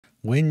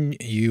When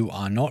you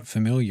are not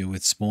familiar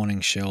with spawning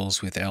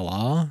shells with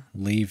LR,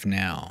 leave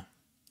now.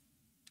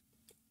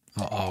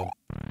 Uh-oh.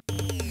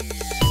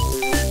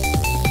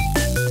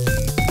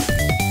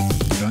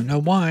 Don't know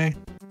why,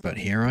 but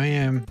here I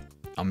am.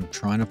 I'm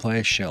trying to play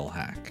a shell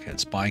hack.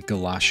 It's by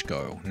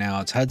Gulaschko. Now,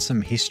 it's had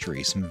some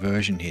history, some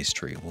version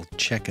history. We'll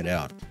check it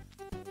out.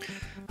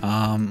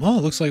 Well,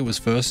 it looks like it was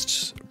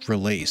first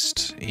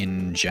released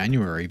in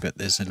January, but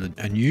there's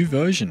a new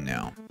version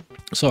now.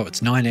 So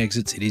it's 9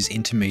 exits, it is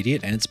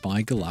intermediate, and it's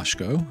by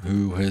Gulaschko,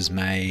 who has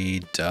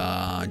made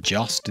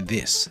just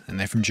this, and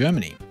they're from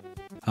Germany.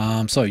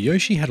 So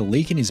Yoshi had a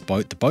leak in his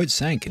boat, the boat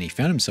sank, and he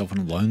found himself on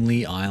a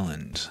lonely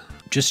island.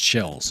 Just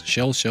shells,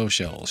 shells, shells,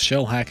 shells.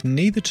 Shell hack,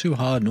 neither too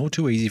hard nor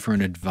too easy for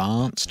an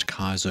advanced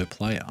Kaizo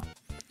player.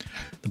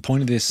 The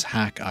point of this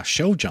hack are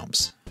shell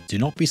jumps. Do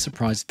not be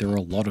surprised if there are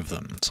a lot of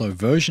them. So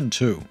version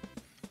 2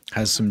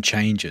 has some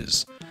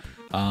changes.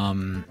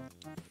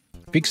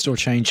 Fixed or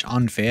changed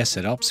unfair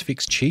setups,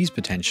 fixed cheese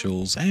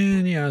potentials,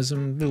 and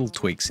some little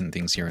tweaks and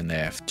things here and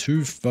there.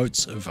 2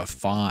 votes of a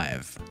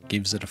 5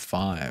 gives it a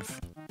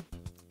 5.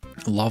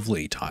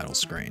 Lovely title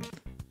screen.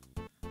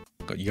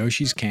 Got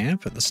Yoshi's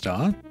Camp at the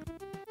start.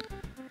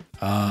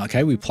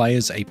 Okay, we play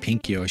as a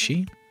pink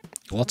Yoshi.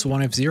 Lots of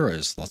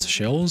 1F0s, lots of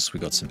shells.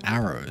 We got some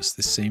arrows.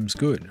 This seems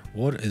good.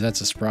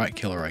 That's a sprite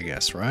killer, I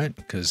guess, right?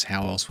 Because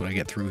how else would I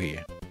get through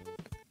here?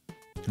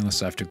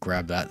 Unless I have to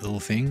grab that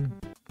little thing.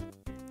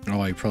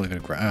 Oh, you probably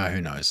gotta grab.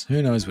 Who knows?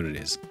 Who knows what it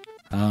is?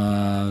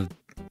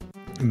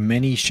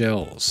 Many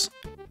shells.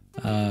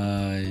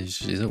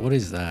 What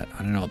is that? I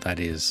don't know what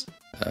that is.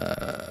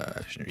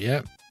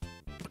 Yep.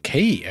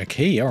 A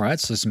key. All right.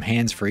 So some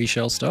hands-free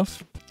shell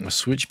stuff. A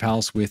switch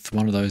pals with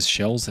one of those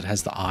shells that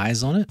has the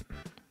eyes on it.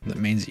 That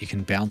means that you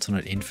can bounce on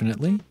it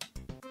infinitely.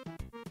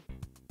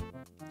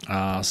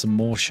 Some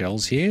more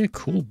shells here.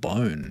 Cool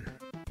bone.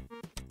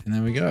 And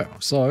there we go.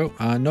 So,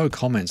 no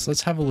comments.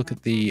 Let's have a look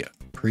at the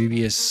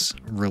previous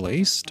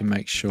release to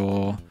make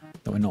sure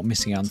that we're not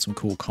missing out on some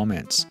cool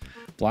comments.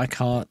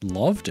 Blackheart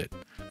loved it.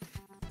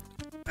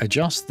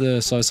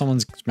 So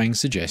someone's making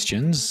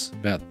suggestions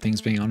about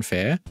things being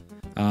unfair.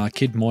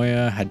 Kid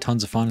Moya had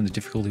tons of fun and the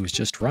difficulty was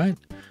just right.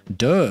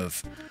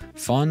 Derv,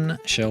 fun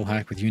shell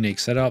hack with unique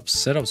setups.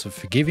 Setups are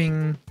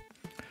forgiving.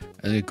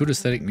 A good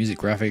aesthetic, music,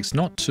 graphics,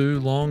 not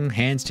too long.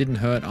 Hands didn't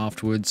hurt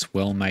afterwards.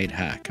 Well made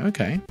hack.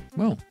 Okay,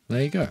 well,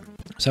 there you go.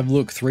 Let's have a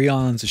look. 3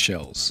 islands of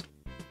shells.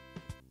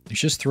 It's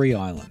just 3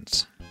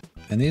 islands.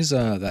 And there's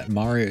that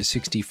Mario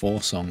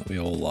 64 song that we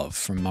all love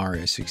from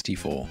Mario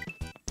 64.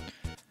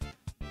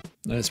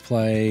 Let's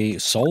play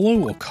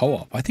solo or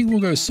co-op. I think we'll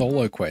go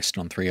solo quest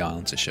on 3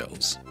 islands of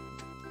shells.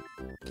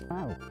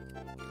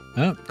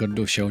 Oh, got to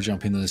do a shell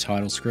jump into the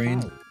title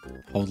screen.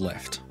 Hold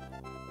left.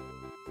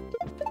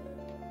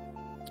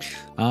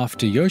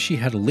 After Yoshi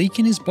had a leak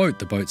in his boat,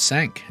 the boat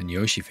sank, and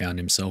Yoshi found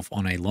himself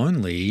on a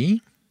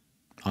lonely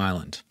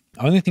island.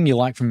 Only thing you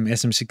like from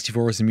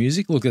SM64 is the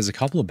music. Look, there's a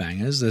couple of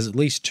bangers. There's at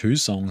least 2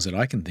 songs that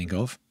I can think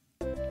of.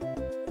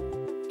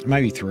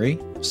 Maybe 3.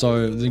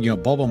 So you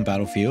got Bob on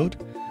Battlefield.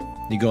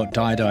 You got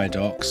Die Die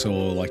Docks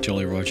or like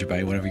Jolly Roger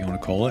Bay, whatever you want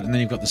to call it. And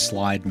then you've got the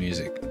slide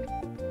music.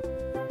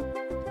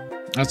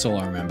 That's all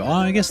I remember. Oh,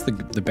 I guess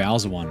the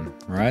Bowser one,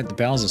 right? The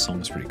Bowser song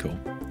was pretty cool.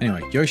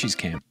 Anyway, Yoshi's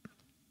Camp.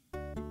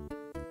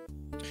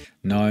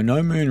 No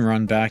moon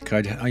run back.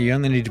 You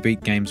only need to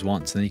beat games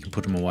once and then you can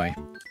put them away.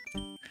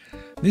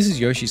 This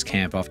is Yoshi's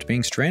Camp. After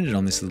being stranded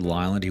on this little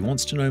island, he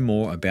wants to know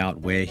more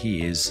about where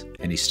he is,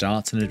 and he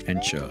starts an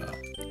adventure.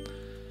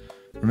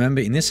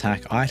 Remember, in this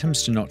hack,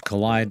 items do not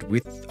collide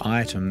with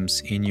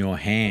items in your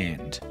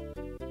hand.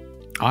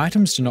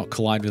 Items do not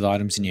collide with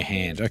items in your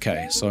hand.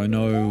 Okay, so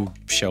no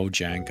shell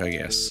jank, I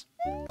guess.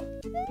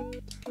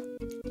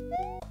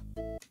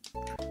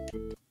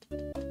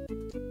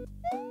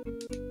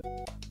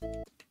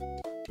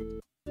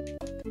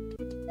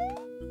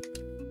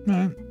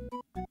 Alright.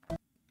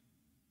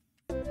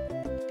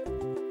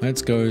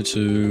 Let's go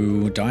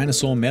to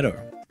Dinosaur Meadow.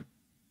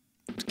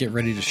 Let's get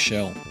ready to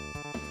shell.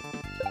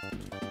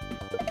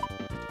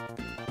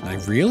 They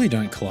really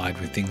don't collide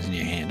with things in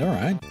your hand.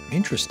 Alright,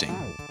 interesting.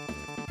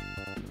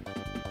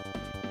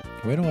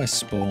 Where do I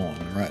spawn?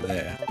 Right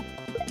there.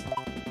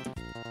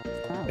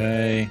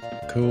 Okay,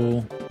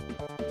 cool.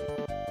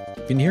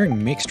 Been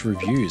hearing mixed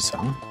reviews,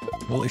 huh?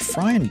 Well, if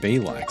Brian B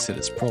likes it,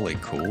 it's probably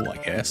cool, I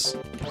guess.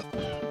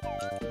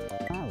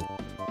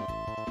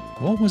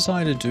 What was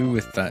I to do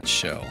with that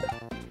shell?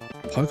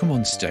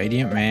 Pokemon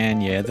Stadium?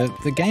 Man, yeah,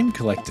 the game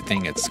collector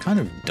thing, it's kind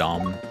of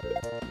dumb.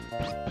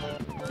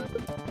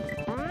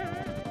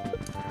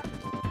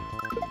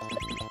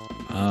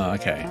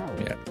 Okay,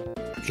 yeah,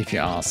 if you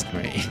ask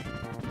me.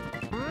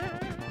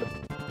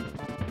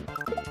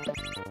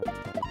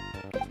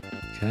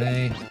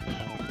 Okay.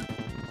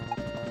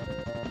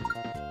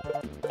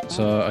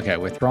 So, okay,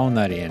 we're throwing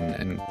that in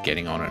and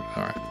getting on it,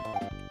 alright.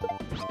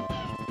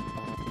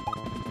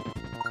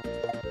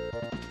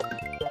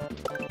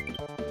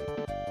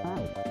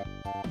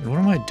 What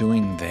am I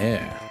doing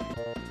there?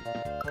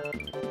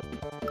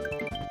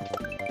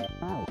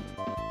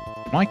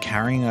 Am I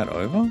carrying that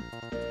over?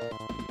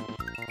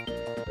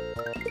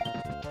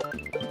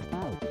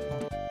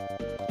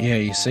 Yeah,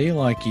 you see,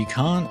 like, you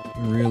can't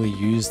really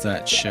use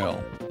that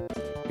shell.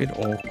 Bit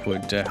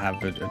awkward to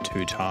have a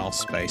two-tile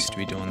space to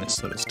be doing this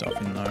sort of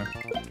stuff in, though.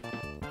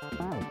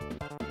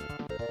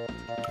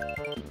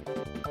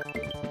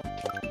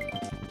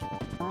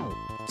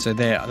 So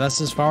there,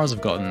 that's as far as I've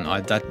gotten.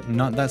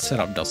 That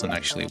setup doesn't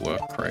actually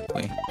work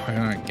correctly. I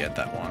don't get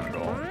that one at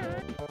all.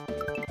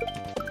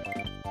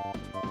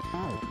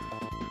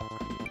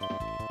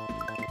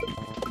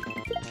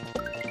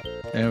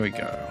 There we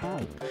go.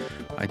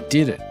 I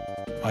did it.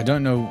 I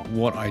don't know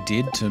what I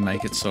did to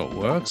make it so it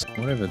works.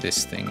 Whatever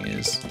this thing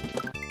is.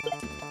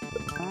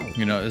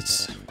 You know,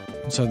 it's...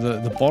 So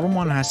the bottom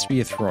one has to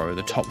be a throw.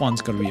 The top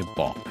one's got to be a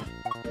bop.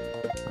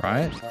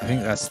 Right? I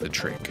think that's the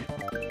trick.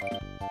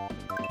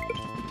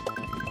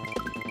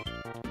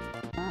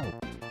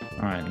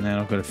 Alright, and then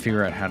I've got to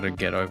figure out how to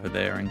get over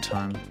there in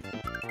time.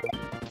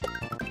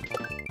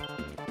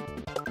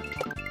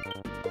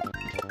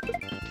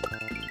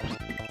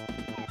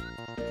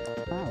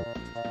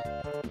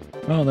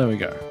 Well, there we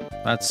go.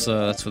 That's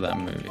what that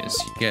move is.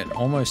 You get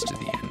almost to the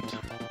end.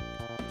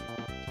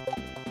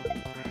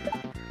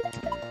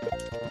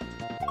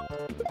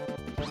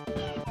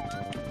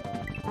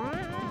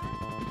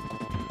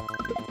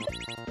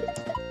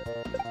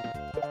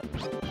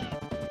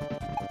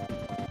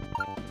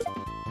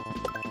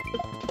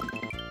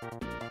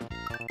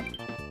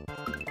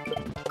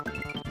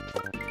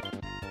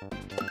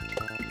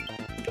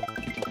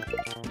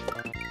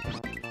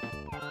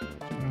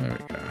 There we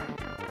go.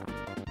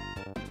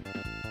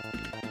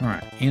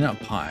 Alright, inner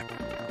pipe.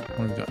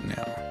 What have we got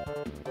now?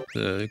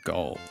 The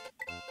goal.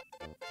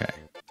 Okay.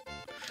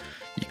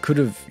 You could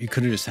have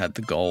just had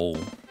the goal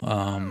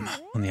on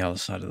the other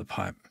side of the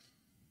pipe.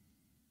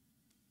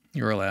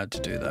 You're allowed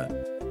to do that.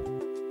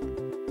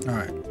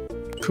 Alright,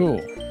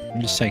 cool.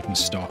 I'm just taking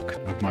stock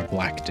of my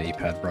black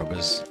D-pad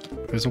rubbers.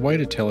 There's a way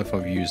to tell if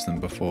I've used them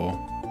before.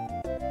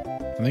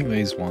 I think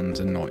these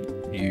ones are not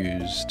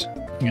used.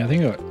 Yeah, I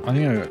think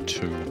I got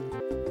two.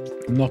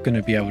 I'm not going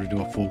to be able to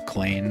do a full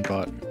clean,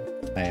 but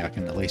hey, I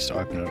can at least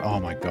open it. Oh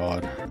my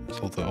god, it's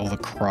all the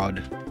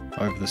crud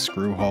over the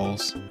screw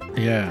holes.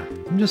 Yeah,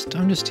 I'm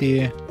just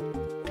here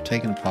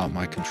taking apart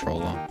my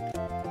controller.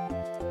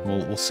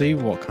 We'll see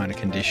what kind of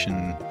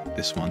condition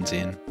this one's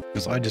in,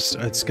 because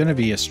it's going to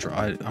be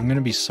I'm going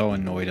to be so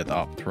annoyed at the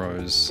up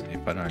throws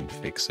if I don't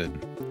fix it.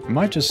 I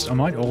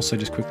might also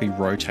just quickly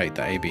rotate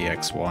the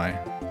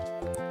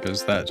ABXY,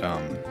 because that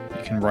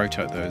you can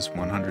rotate those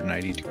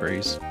 180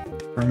 degrees.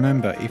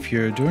 Remember, if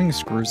you're doing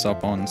screws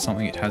up on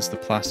something that has the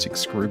plastic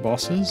screw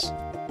bosses,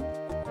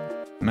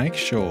 make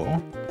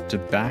sure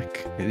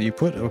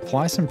to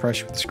apply some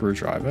pressure with the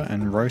screwdriver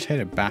and rotate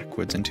it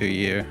backwards until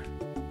you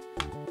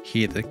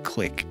hear the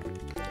click,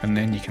 and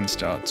then you can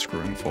start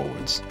screwing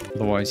forwards.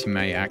 Otherwise you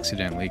may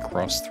accidentally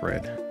cross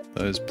thread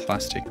those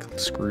plastic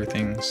screw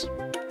things.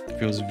 It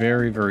feels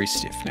very, very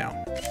stiff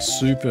now.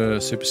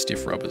 Super, super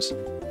stiff rubbers.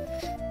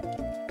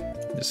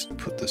 Just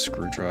put the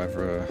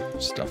screwdriver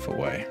stuff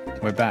away.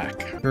 We're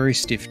back. Very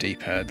stiff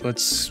D-pad.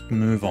 Let's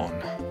move on.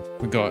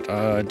 We got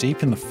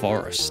Deep in the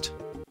Forest.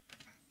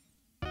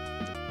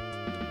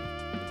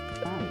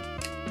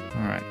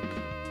 Alright.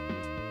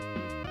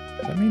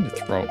 Does that mean to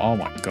throw? Oh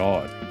my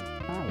god.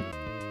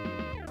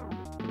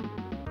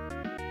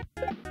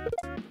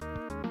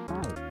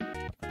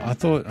 I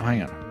thought,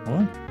 hang on,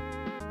 what?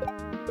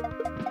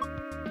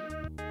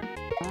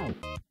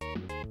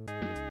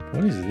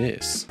 What is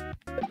this?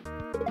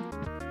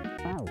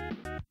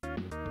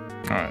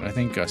 Alright, I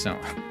think I sound...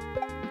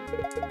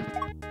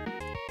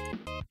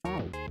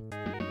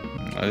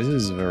 This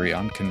is a very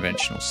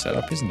unconventional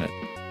setup, isn't it?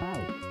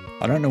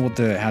 I don't know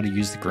how to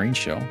use the green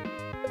shell.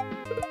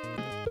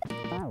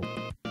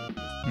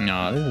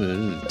 No, this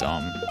is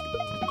dumb.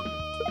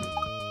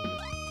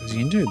 Because you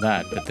can do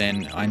that, but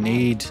then I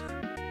need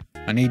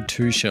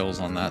two shells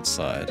on that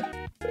side.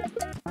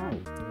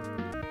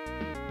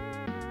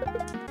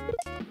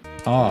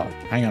 Oh,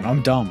 hang on,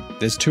 I'm dumb.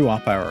 There's two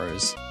up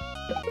arrows.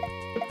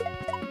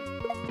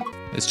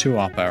 There's two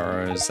up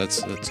arrows.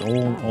 That's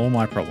all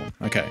my problem.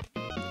 Okay.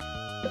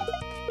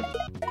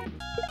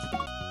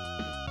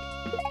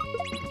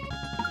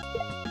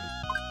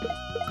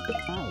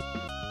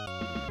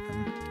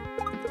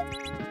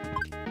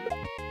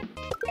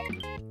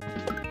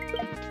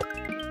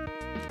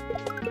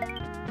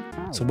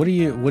 So what do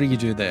you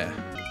do there?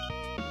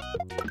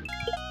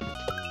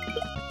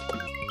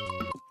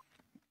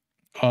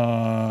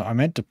 I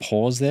meant to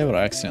pause there, but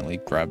I accidentally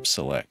grabbed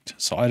select.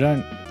 So I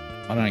don't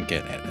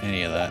get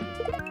any of that.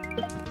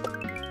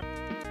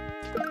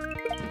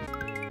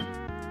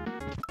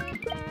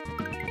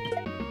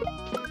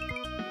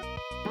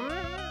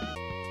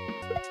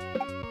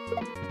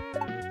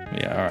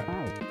 Yeah, all right.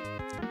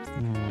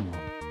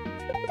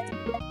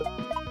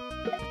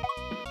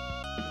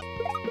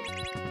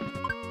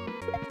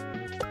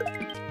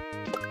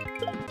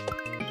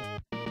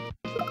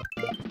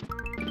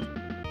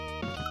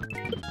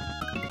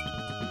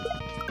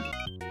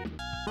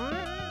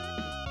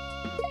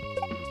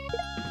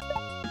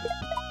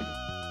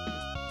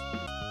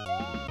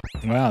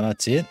 Wow,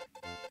 that's it?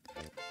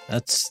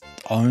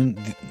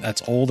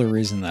 that's all there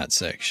is in that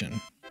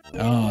section.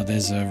 Oh,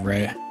 there's a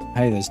rare.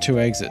 Hey, there's 2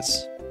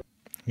 exits.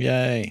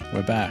 Yay,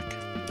 we're back.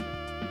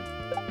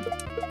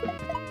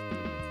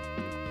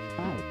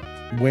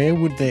 Where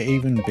would there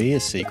even be a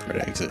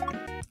secret exit?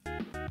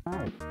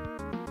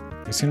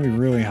 It's gonna be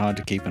really hard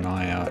to keep an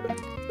eye out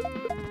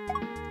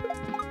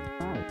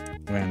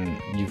when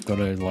you've got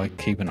to like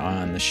keep an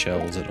eye on the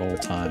shells at all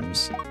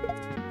times.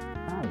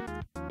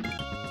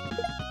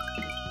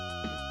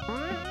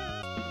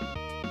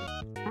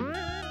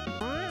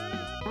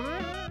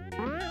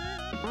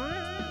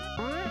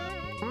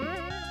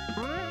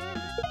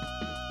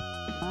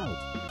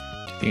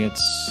 Do you think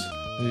it's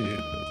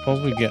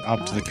possibly get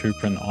up to the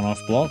Cooper and on-off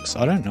blocks?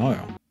 I don't know.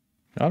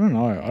 I don't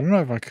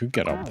know if I could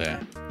get up there.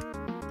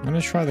 I'm gonna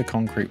try the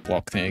concrete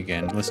block thing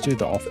again. Let's do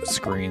the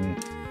off-screen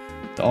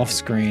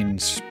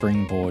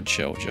springboard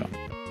shell jump.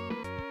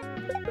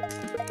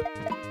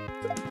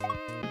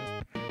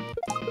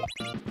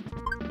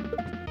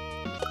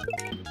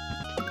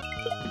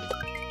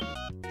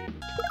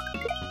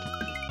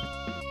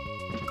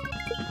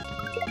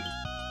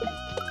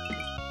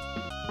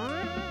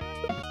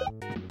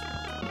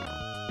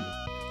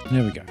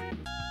 There we go.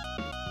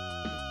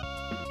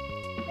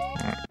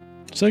 Alright.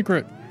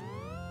 Secret!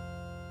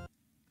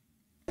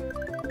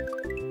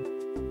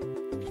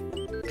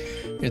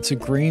 It's a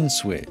green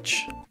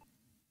switch.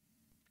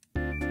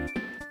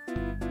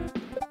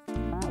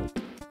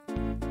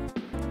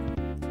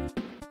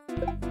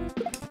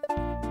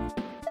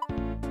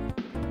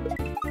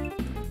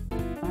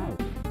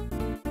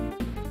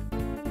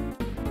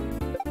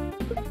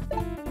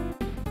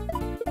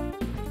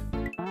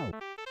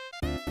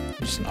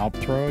 Just an up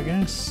throw, I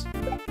guess.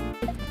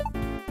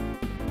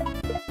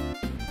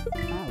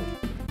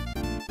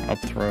 Up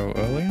throw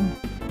earlier.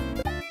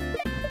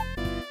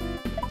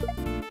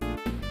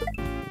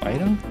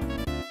 Later?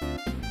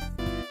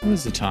 What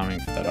is the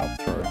timing for that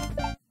up throw?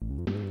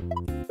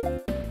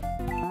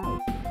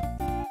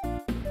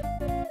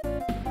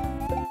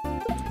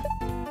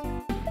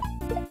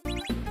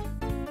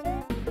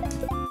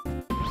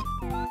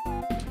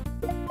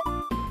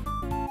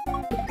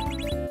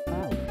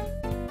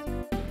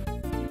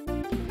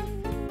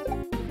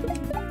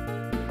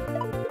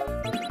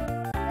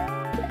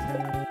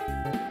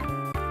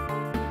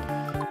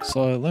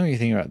 So let me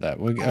think about that.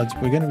 We're going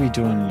to be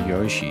doing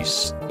Yoshi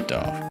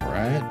stuff,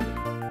 right?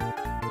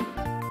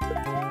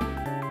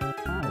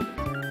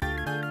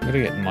 I'm going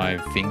to get my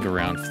finger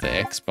around for the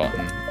X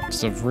button.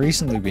 So I've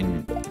recently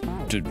been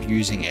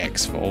using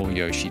X for all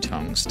Yoshi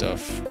tongue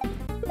stuff.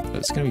 But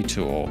it's going to be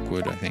too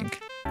awkward, I think.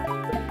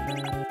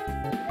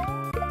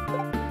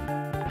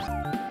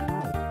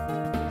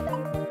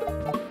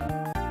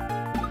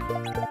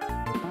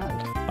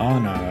 Oh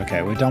no,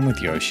 okay, we're done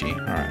with Yoshi.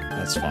 Alright,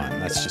 that's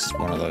fine. That's just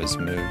one of those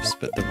moves,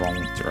 but the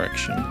wrong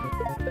direction.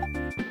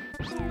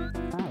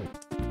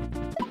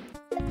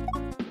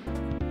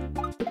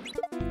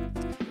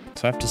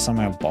 So I have to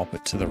somehow bop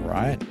it to the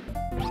right?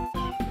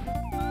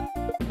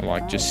 Or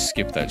like just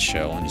skip that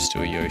shell and just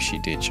do a Yoshi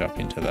ditch up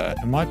into that.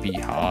 It might be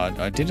hard.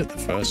 I did it the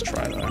first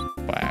try though,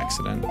 by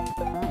accident.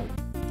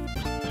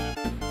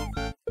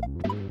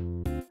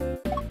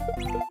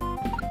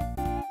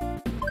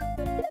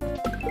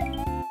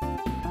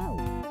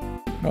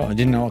 Oh, I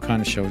didn't know what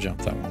kind of shell jump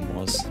that one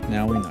was.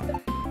 Now we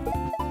know.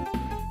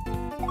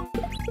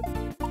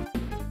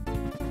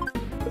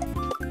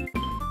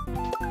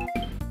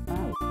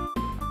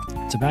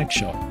 It's a back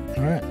shot.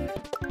 Alright.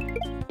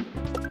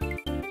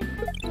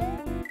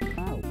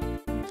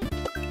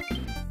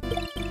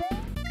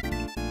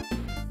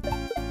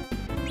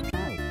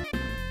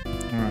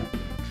 Alright.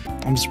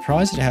 I'm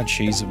surprised at how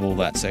cheesable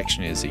that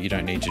section is, that you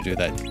don't need to do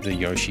the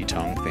Yoshi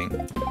tongue thing.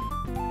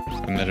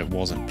 And that it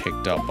wasn't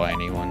picked up by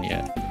anyone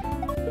yet.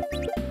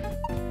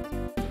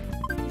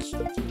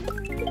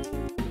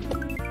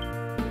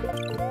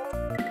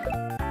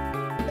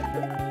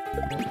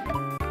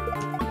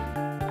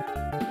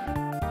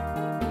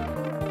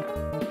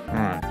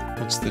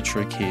 What's the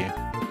trick here?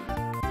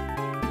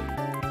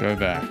 Go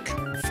back.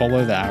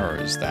 Follow the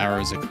arrows. The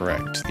arrows are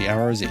correct. The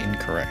arrows are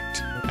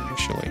incorrect,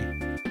 actually.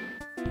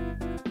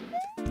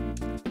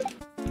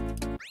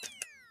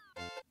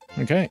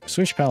 Okay,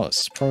 Switch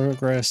Palace.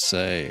 Progress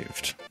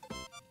saved.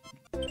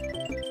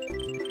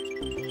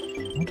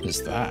 What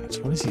is that?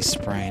 What is he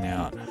spraying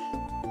out?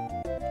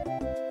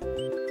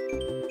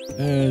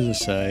 There's a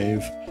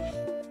save.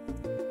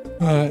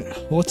 Alright,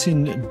 what's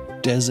in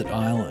Desert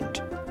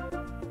Island?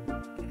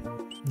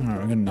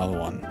 Alright, we got another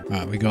one.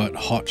 Alright, we got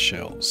hot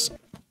shells.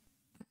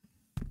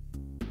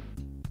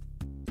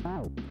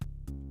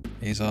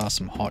 These are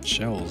some hot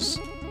shells.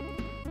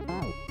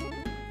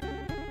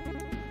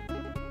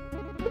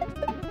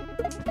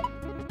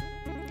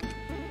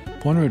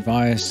 Point of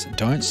advice,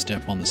 don't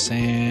step on the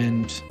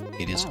sand.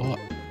 It is hot.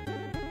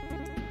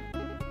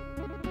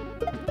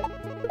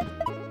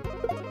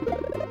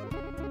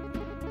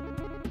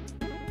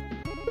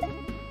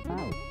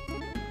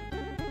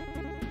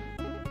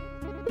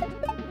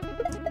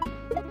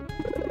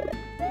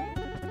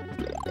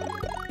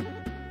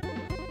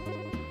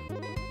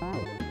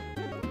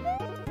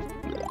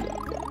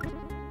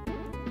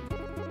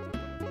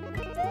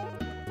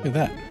 Look at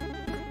that.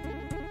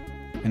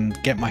 And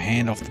get my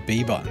hand off the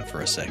B button for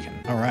a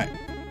second. Alright.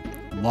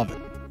 Love it.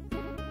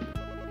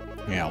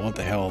 Yeah, what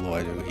the hell do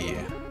I do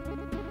here?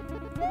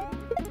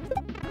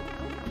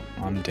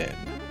 I'm dead.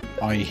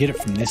 Oh, you hit it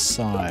from this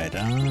side.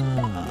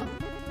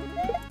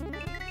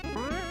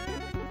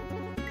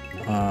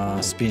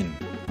 Spin.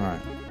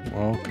 Alright.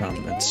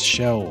 Welcome. It's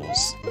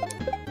shells.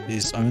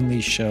 There's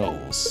only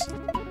shells.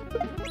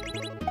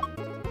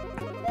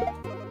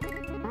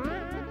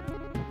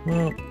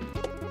 Well.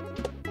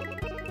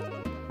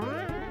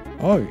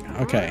 Oh,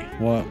 okay.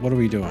 What are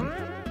we doing?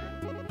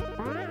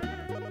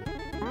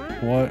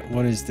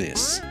 What is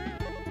this?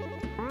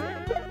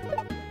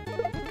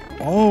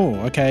 Oh,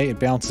 okay, it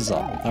bounces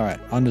up. Alright,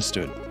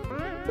 understood.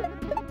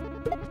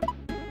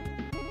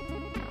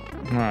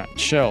 Alright,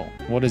 shell.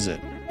 What is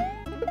it?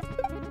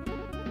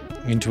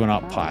 Into an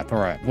up pipe.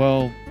 Alright,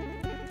 well...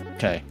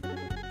 Okay.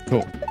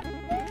 Cool.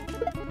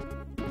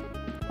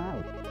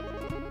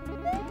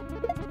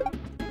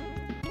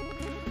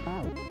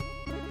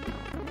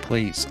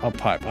 Please, up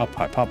pipe, up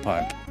pipe, up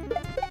pipe.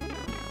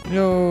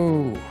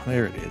 Yo!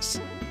 There it is.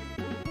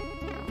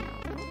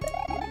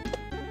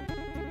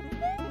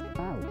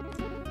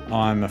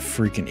 I'm a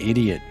freaking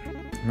idiot.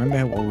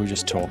 Remember what we were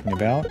just talking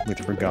about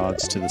with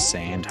regards to the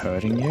sand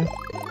hurting you?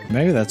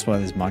 Maybe that's why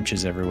there's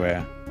munches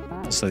everywhere,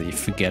 so that you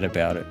forget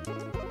about it.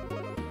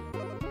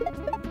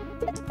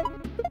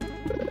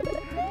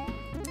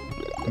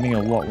 I think a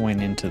lot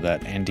went into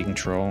that ending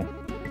troll.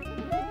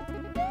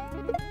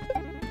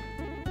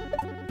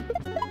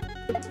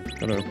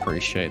 Gotta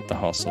appreciate the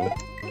hustle.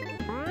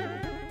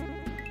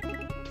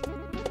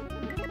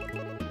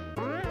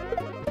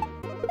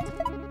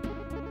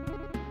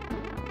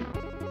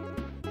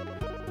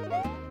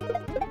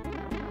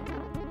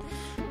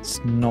 Let's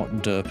not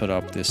derp it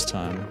up this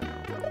time.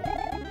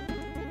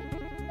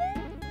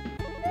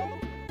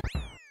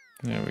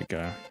 There we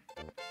go.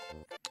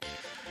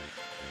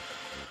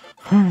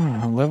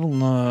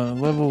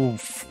 Level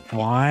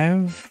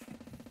 5?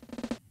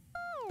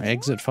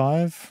 Exit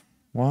 5?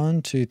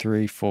 1, 2,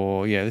 3,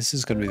 4. Yeah, this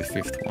is gonna be the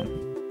 5th one.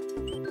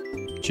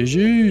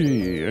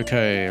 GG!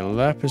 Okay,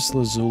 Lapis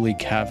Lazuli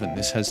Cavern.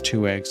 This has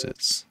 2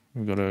 exits.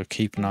 We've got to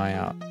keep an eye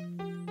out.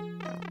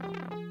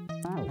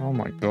 Oh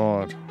my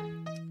god.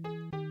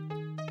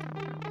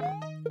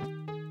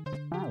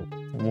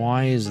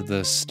 Why is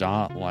the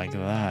start like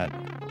that?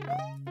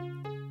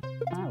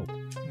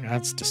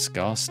 That's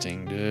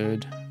disgusting,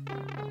 dude.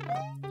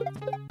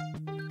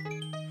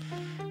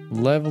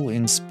 Level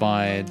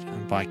inspired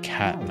by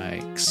cat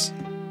makes.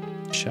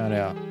 Shout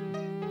out.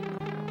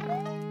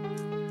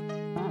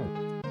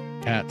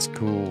 Cat's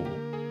cool.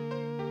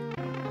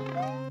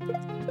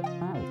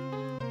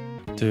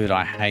 Dude,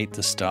 I hate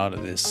the start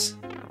of this.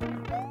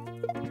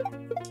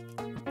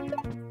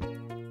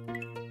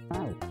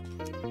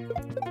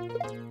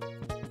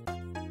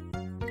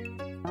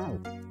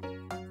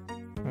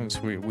 Looks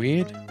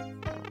weird.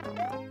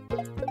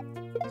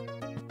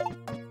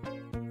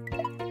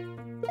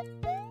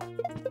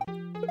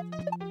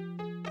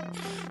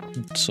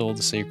 Saw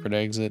the secret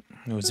exit.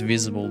 It was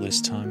visible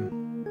this time.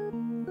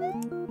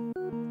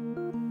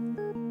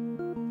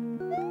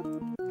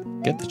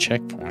 Get the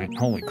checkpoint.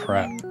 Holy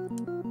crap.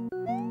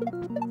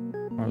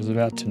 I was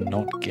about to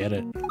not get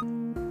it.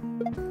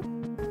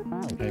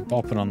 Okay,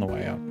 bop it on the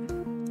way up.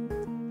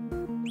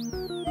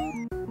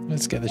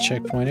 Let's get the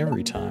checkpoint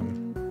every time.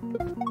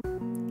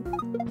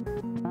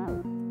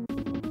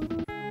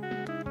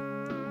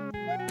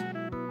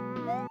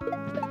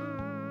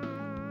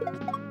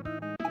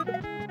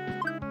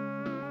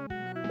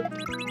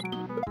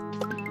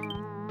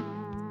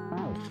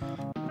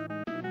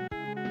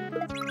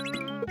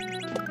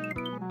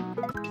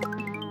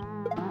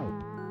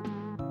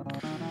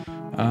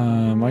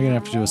 Am I gonna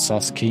have to do a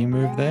sus key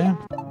move there?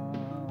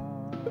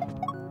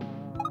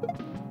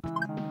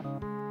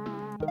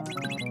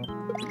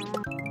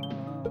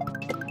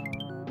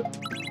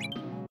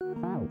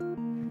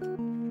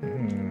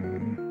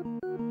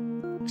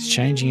 He's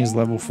changing his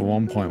level for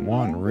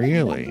 1.1,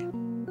 really?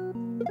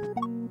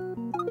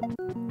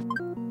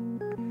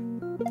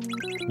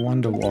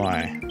 Wonder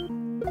why.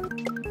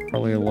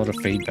 Probably a lot of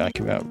feedback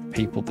about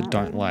people that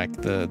don't like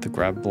the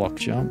grab block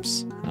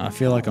jumps. I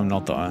feel like I'm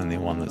not the only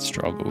one that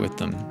struggled with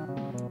them.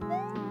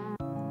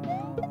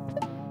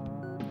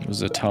 It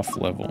was a tough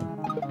level.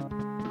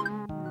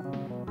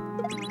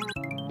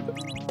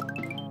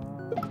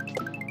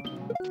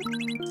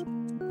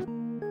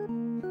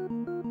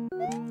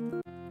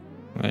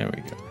 There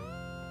we go.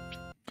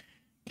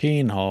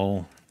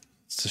 Keyhole.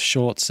 It's a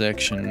short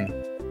section.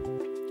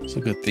 Let's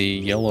look at the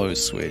yellow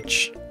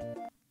switch.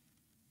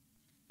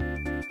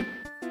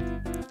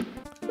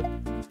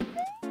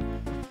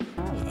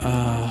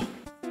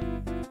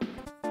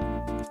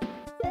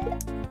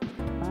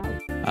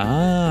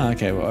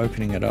 Okay, we're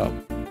opening it up.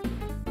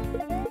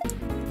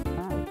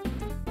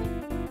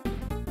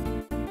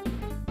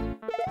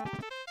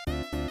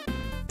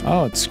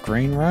 Oh, it's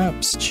screen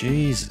wraps?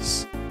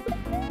 Jesus.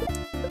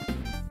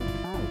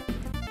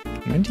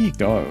 When do you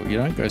go? You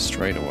don't go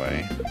straight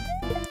away.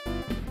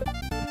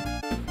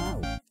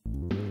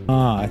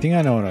 Ah, I think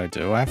I know what I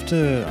do. I have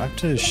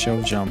to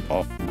shell jump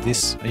off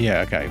this. Yeah,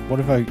 okay. What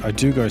if I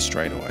do go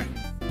straight away?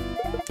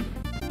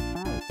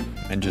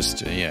 And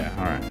just, yeah,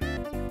 alright.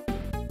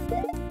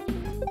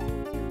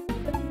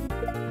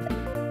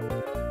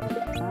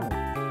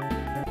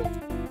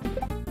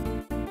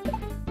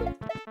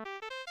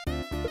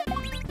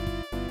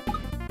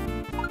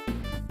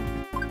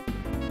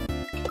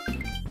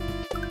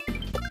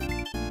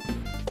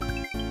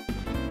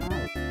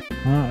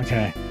 Oh,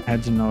 okay.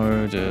 Had to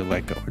know to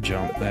let go of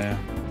jump there.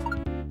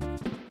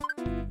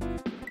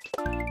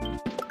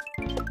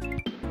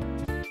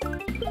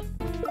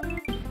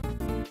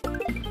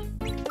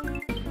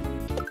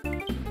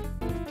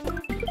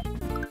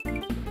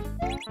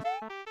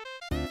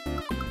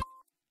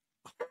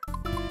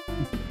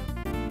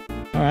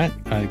 Alright,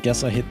 I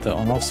guess I hit the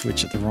on-off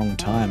switch at the wrong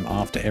time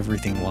after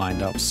everything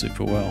lined up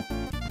super well.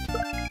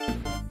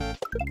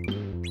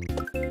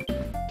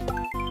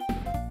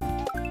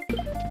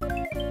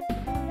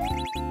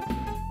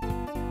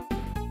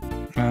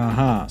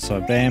 So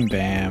bam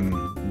bam,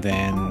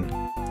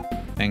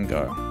 then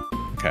go.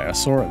 Okay, I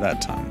saw it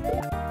that time.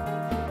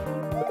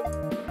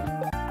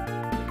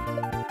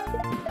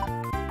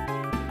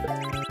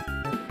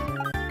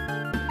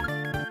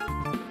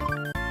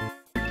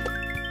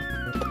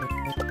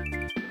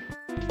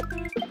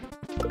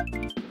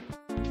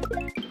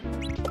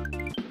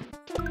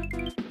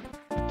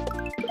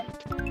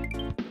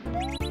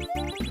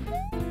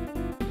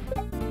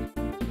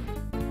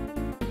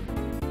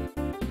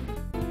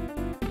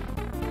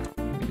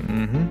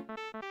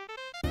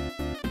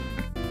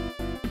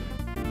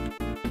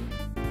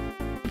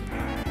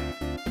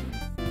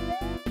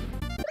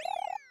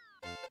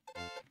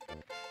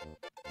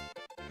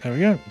 There we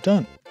go,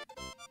 done.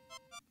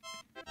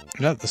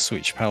 That the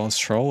Switch Palace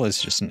Troll is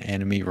just an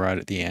enemy right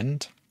at the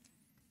end.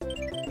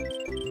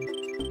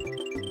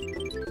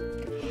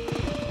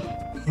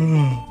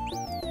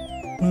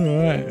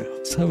 Alright,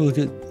 let's have a look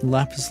at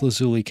Lapis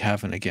Lazuli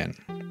Cavern again.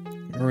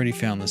 Already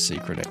found the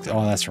secret exit.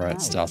 Oh, that's right,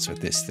 it starts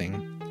with this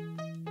thing.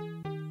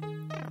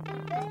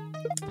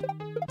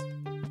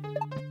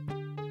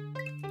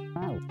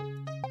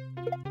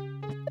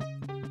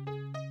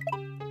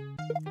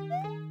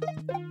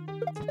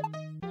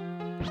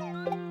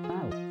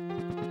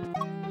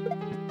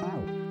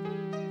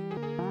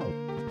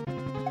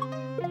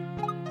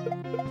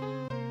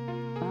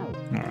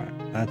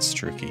 That's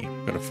tricky.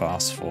 Got a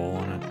fast fall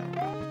on it.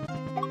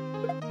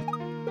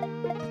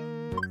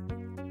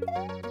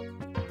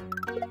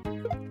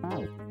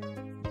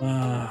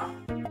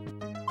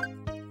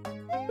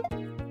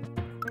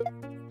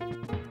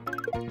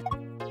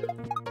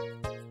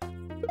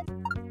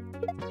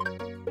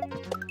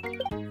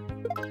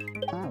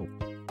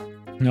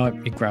 Nope,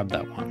 you grabbed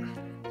that one.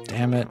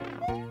 Damn it.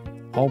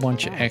 Whole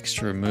bunch of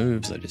extra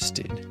moves I just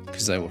did,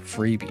 because they were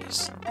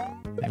freebies.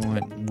 They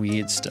weren't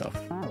weird stuff.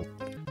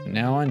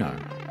 Now I know.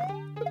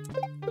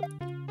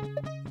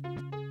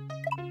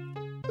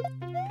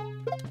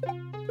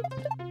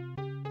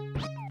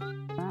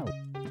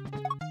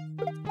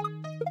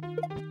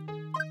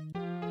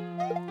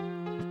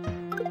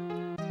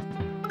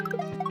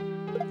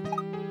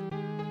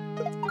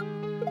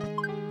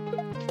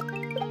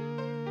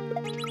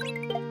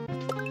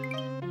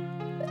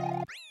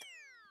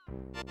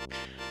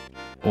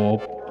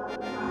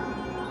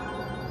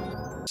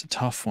 It's a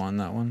tough one,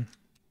 that one.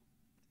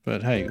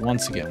 But hey,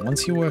 once again,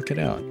 once you work it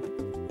out,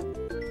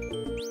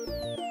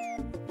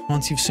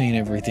 once you've seen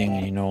everything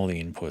and you know all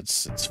the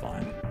inputs, it's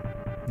fine.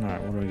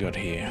 Alright, what do we got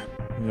here?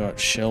 We got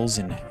Shells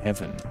in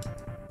Heaven.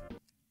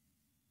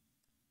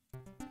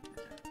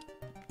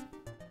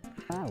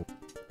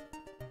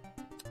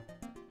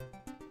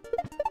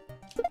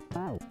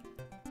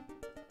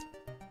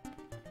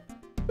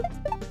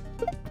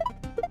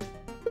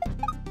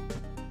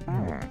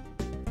 Alright.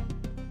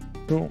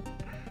 Cool.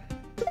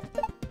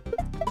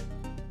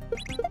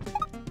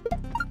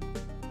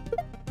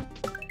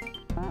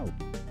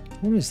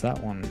 What is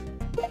that one?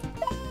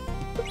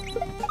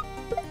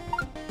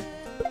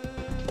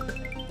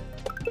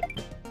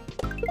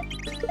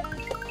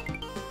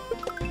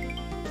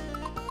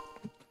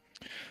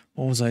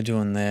 What was I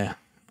doing there?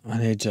 I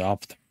need to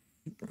up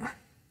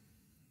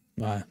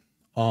the...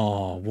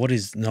 oh, what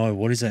is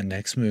that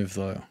next move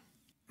though?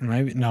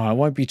 Maybe, no, it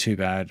won't be too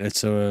bad.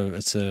 It's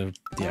a,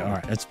 yeah,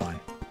 alright, it's fine.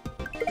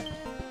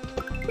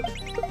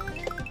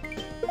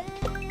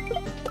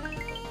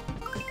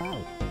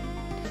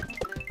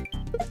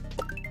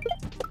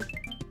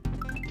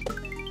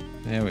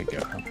 There we go.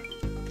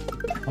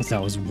 Oh,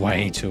 that was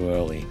way too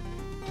early.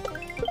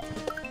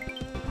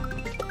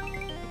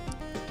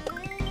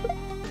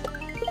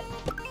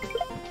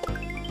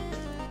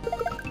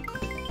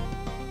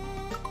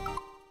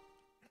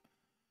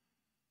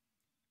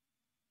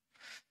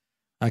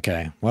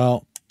 Okay,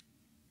 well,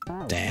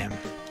 damn.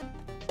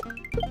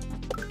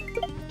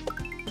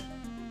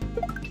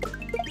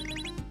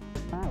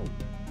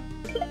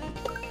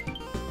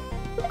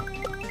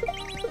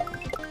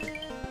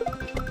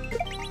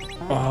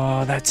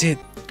 Oh, that's it.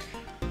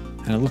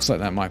 And it looks like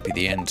that might be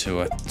the end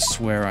too. I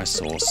swear I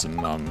saw some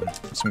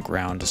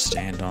ground to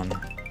stand on.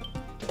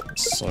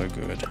 It's so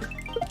good.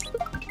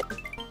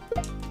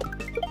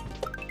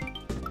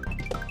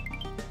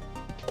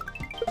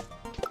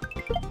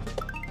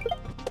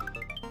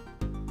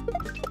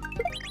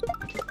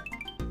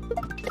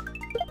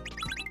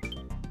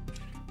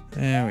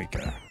 There we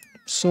go.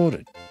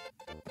 Sorted.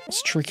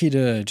 It's tricky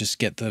to just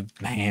get the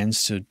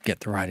hands to get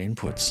the right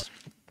inputs.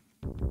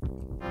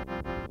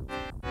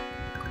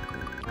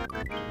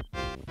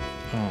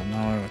 Oh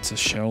no, it's a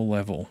shell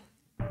level.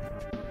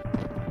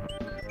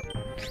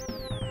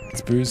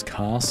 It's Boo's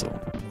Castle.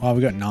 Oh,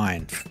 we got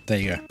 9. There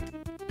you go.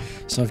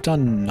 So I've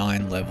done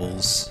 9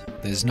 levels.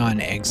 There's 9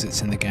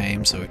 exits in the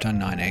game, so we've done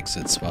 9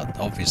 exits, but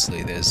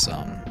obviously there's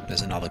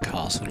another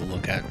castle to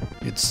look at.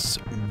 It's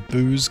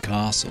Boo's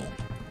Castle.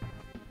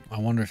 I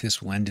wonder if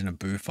this will end in a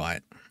Boo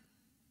fight.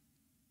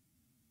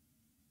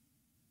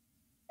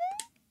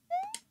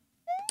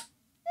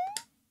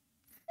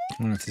 I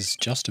wonder if this is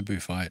just a Boo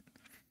fight.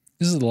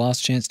 This is the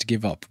last chance to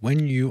give up.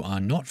 When you are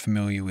not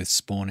familiar with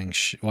spawning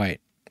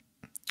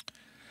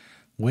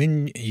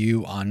When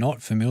you are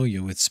not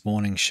familiar with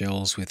spawning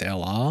shells with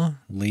LR,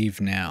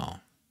 leave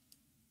now.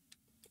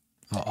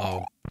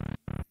 Uh-oh.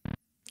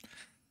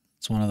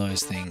 It's one of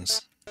those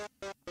things.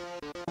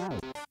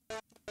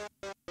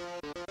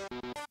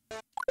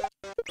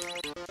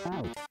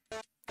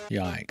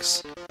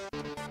 Yikes.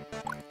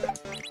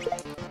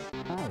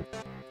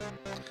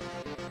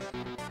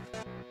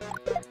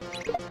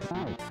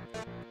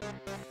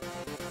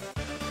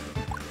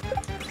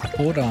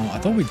 I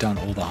thought we'd done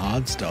all the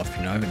hard stuff,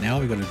 you know, but now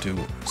we've got to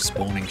do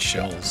spawning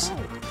shells.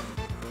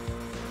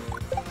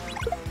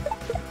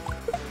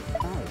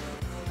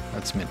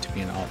 That's meant to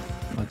be an up.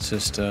 It's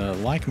just,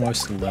 like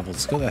most of the levels,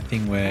 it's got that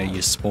thing where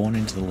you spawn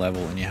into the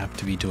level and you have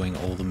to be doing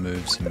all the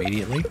moves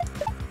immediately,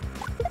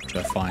 which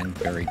I find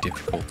very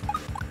difficult.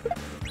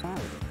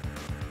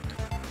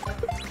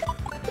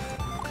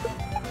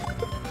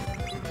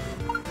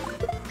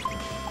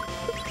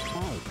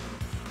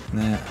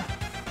 Nah.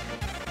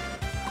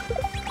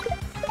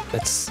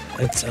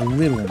 It's a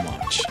little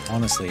much.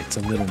 Honestly, it's a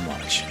little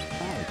much.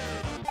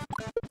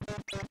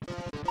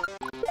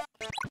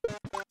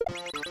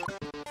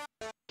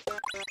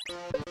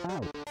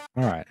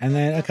 Alright, and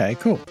then, okay,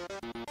 cool.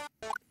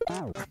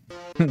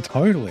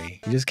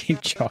 Totally. You just keep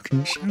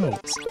chucking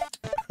shells.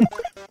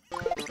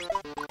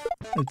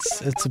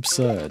 It's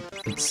absurd.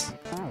 It's...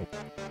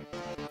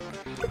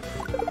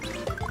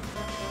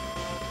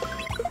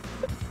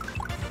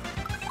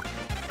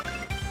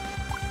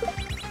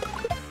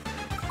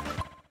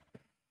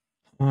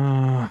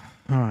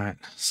 Alright,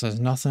 so there's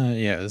nothing,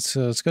 yeah,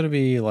 it's got to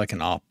be like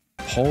an up.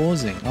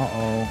 Pausing,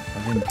 uh-oh,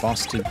 I've been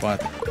busted by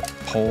the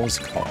pause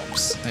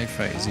cops. Hey,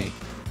 Phasey.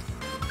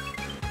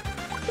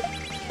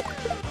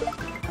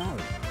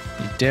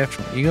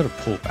 You got to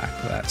pull back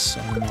with that so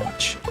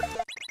much.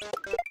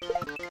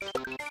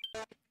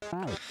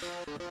 My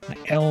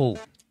L,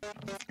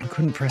 I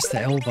couldn't press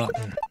the L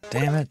button,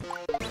 damn it.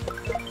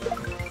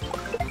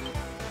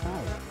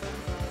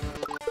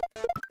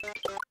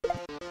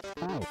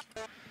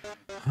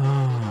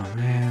 Oh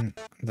man,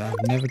 I've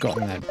never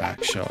gotten that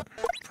back shot.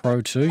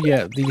 Pro 2?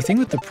 Yeah, the thing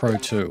with the Pro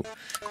 2.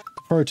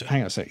 Pro 2,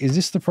 hang on a sec. Is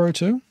this the Pro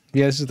 2?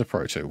 Yeah, this is the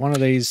Pro 2. One of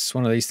these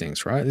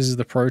things, right? This is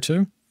the Pro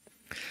 2.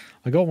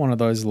 I got one of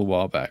those a little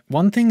while back.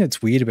 One thing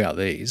that's weird about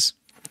these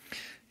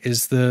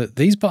is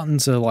these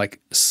buttons are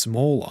like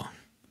smaller.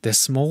 They're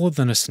smaller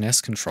than a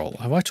SNES controller.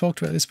 Have I talked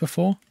about this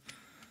before?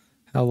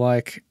 How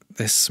like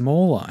they're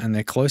smaller and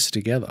they're closer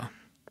together.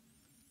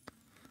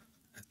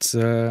 It's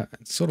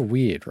sort of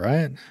weird,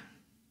 right?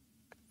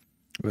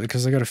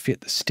 Because I got to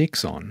fit the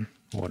sticks on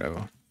or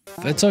whatever.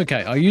 It's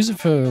okay. I use it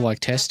for like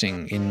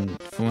testing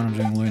for when I'm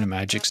doing Lunar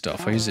Magic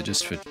stuff. I use it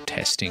just for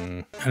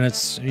testing, and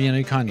it's, you know,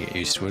 you kind of get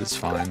used to it. It's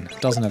fine. It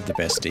doesn't have the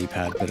best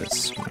D-pad, but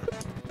it's, you know,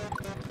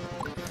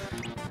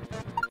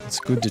 it's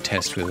good to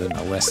test with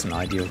a less than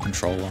ideal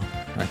controller,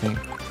 I think.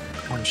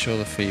 I'm sure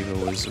the fever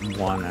was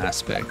one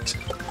aspect.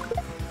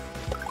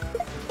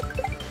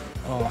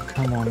 Oh,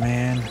 come on,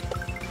 man.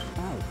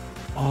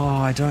 Oh,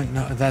 I don't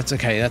know. That's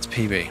okay. That's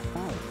PB.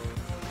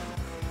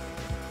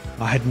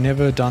 I had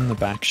never done the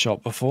back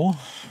shot before.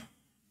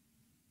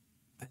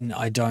 And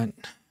I don't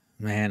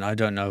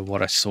know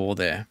what I saw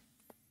there.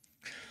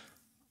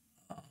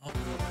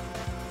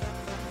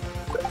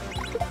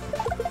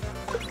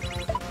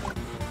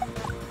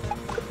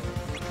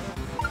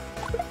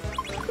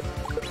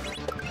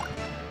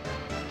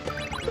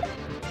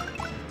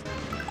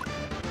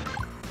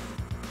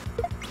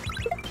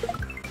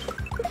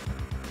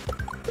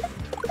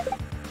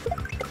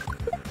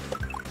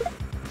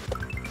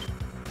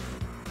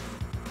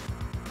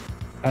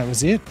 That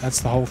was it?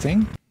 That's the whole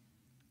thing?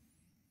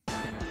 Oh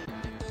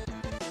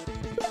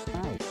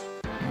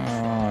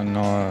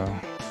no.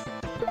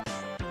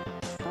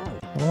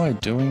 What am I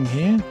doing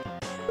here?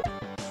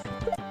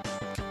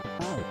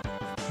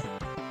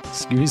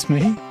 Excuse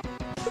me?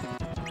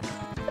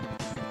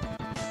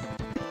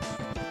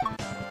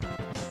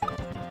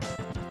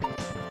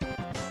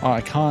 Oh,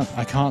 I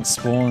can't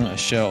spawn a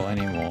shell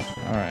anymore.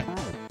 Alright.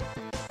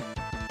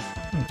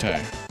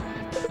 Okay.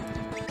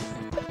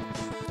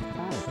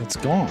 It's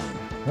gone.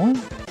 What?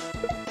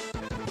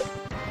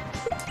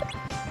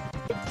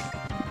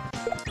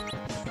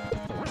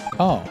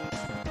 Oh.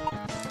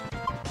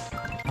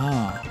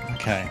 Ah,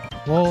 okay.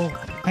 Well,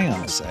 hang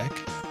on a sec.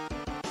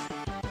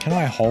 Can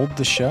I hold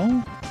the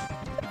shell?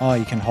 Oh,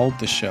 you can hold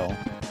the shell.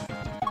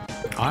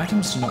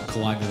 Items do not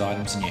collide with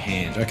items in your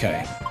hand.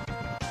 Okay.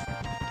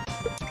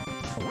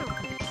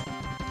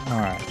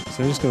 Alright,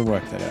 so we just gotta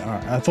work that out.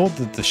 Alright, I thought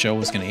that the shell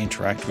was gonna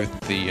interact with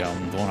the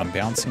one I'm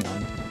bouncing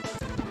on.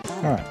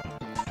 Alright.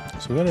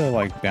 So we gotta,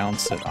 like,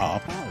 bounce it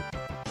up.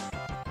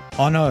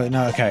 Oh, no,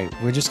 okay.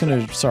 We're just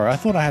gonna... Sorry, I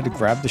thought I had to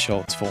grab the shell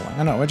that's falling.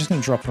 Oh, no, we're just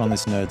gonna drop it on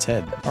this nerd's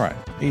head. Alright,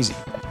 easy.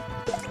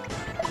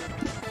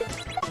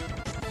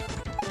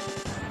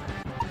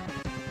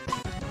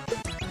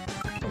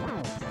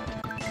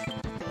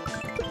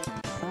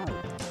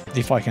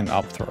 If I can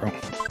up throw.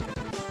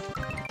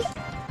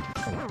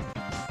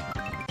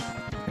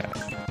 Okay.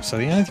 So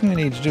the only thing we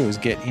need to do is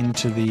get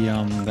into the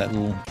that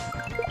little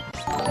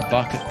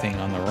bucket thing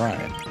on the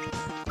right.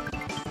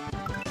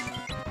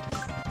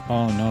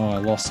 Oh no, I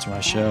lost my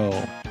shell.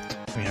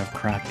 We have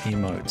crap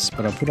emotes,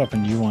 but I put up a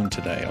new one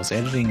today. I was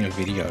editing a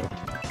video.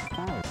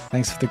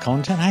 Thanks for the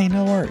content. Hey,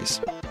 no worries.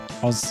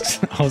 I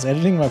was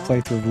editing my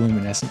playthrough of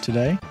Luminescent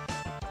today.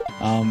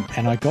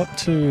 And I got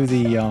to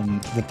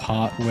the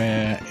part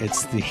where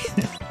it's the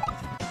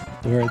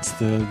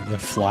the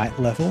flight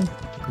level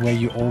where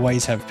you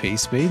always have P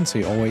speed, so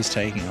you're always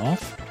taking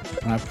off.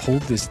 And I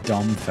pulled this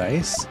dumb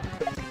face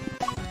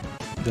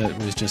that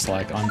was just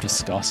like, I'm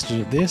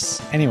disgusted at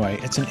this. Anyway,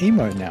 it's an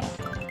emote now.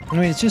 I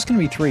mean, it's just going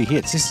to be 3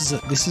 hits.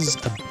 This is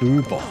a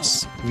boo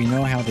boss. We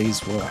know how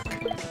these work.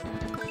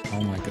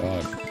 Oh my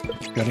god,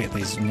 you've got to get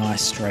these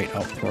nice straight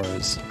up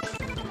throws.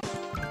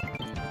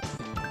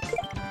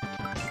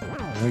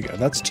 There we go,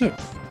 that's 2.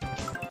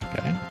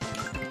 Okay.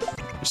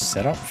 Just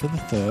set up for the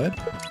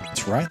 3rd.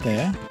 It's right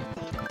there.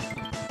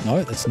 No,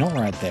 it's not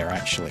right there,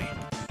 actually.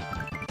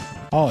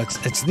 Oh,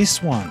 it's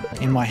this one,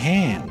 in my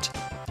hand.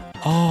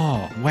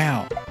 Oh,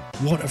 wow.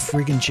 What a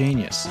friggin'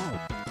 genius.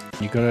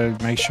 You gotta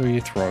make sure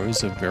your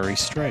throws are very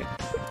straight.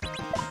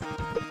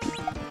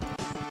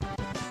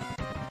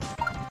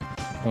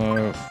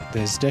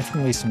 There's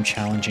definitely some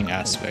challenging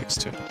aspects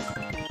to it.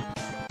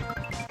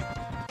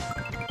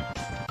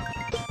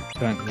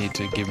 Don't need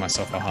to give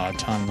myself a hard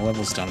time. The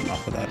level's done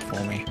enough of that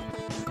for me.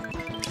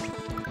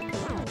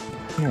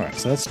 Alright,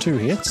 so that's 2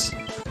 hits.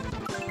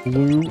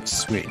 Blue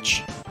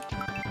switch.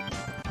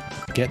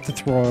 Get the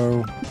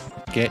throw.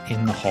 Get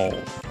in the hole.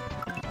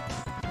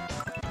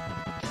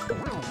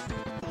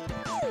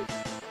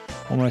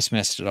 Almost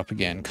messed it up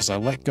again because I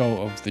let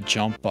go of the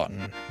jump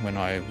button when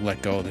I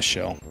let go of the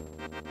shell.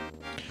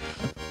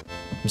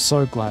 I'm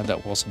so glad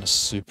that wasn't a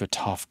super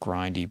tough,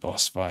 grindy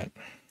boss fight.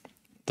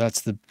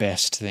 That's the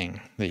best thing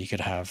that you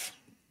could have.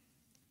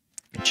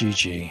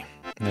 GG.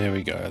 There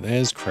we go.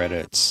 There's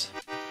credits.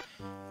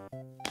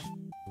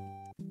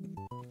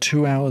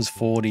 2 hours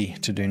 40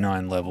 to do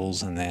 9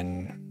 levels, and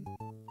then,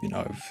 you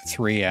know,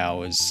 3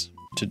 hours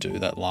to do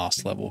that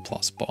last level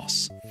plus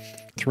boss.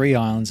 3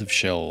 islands of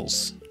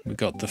shells. We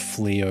got the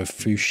Fleo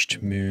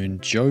Fushed Moon,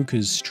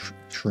 Joker's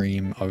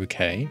Stream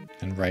OK,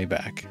 and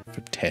Rayback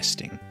for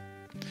testing.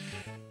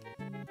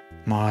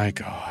 My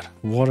god,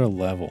 what a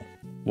level.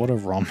 What a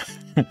ROM.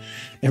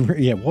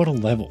 Yeah, what a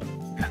level,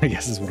 I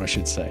guess is what I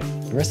should say.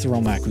 The rest of the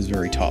ROM hack was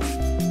very tough.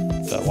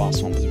 That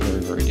last one was very,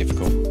 very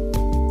difficult.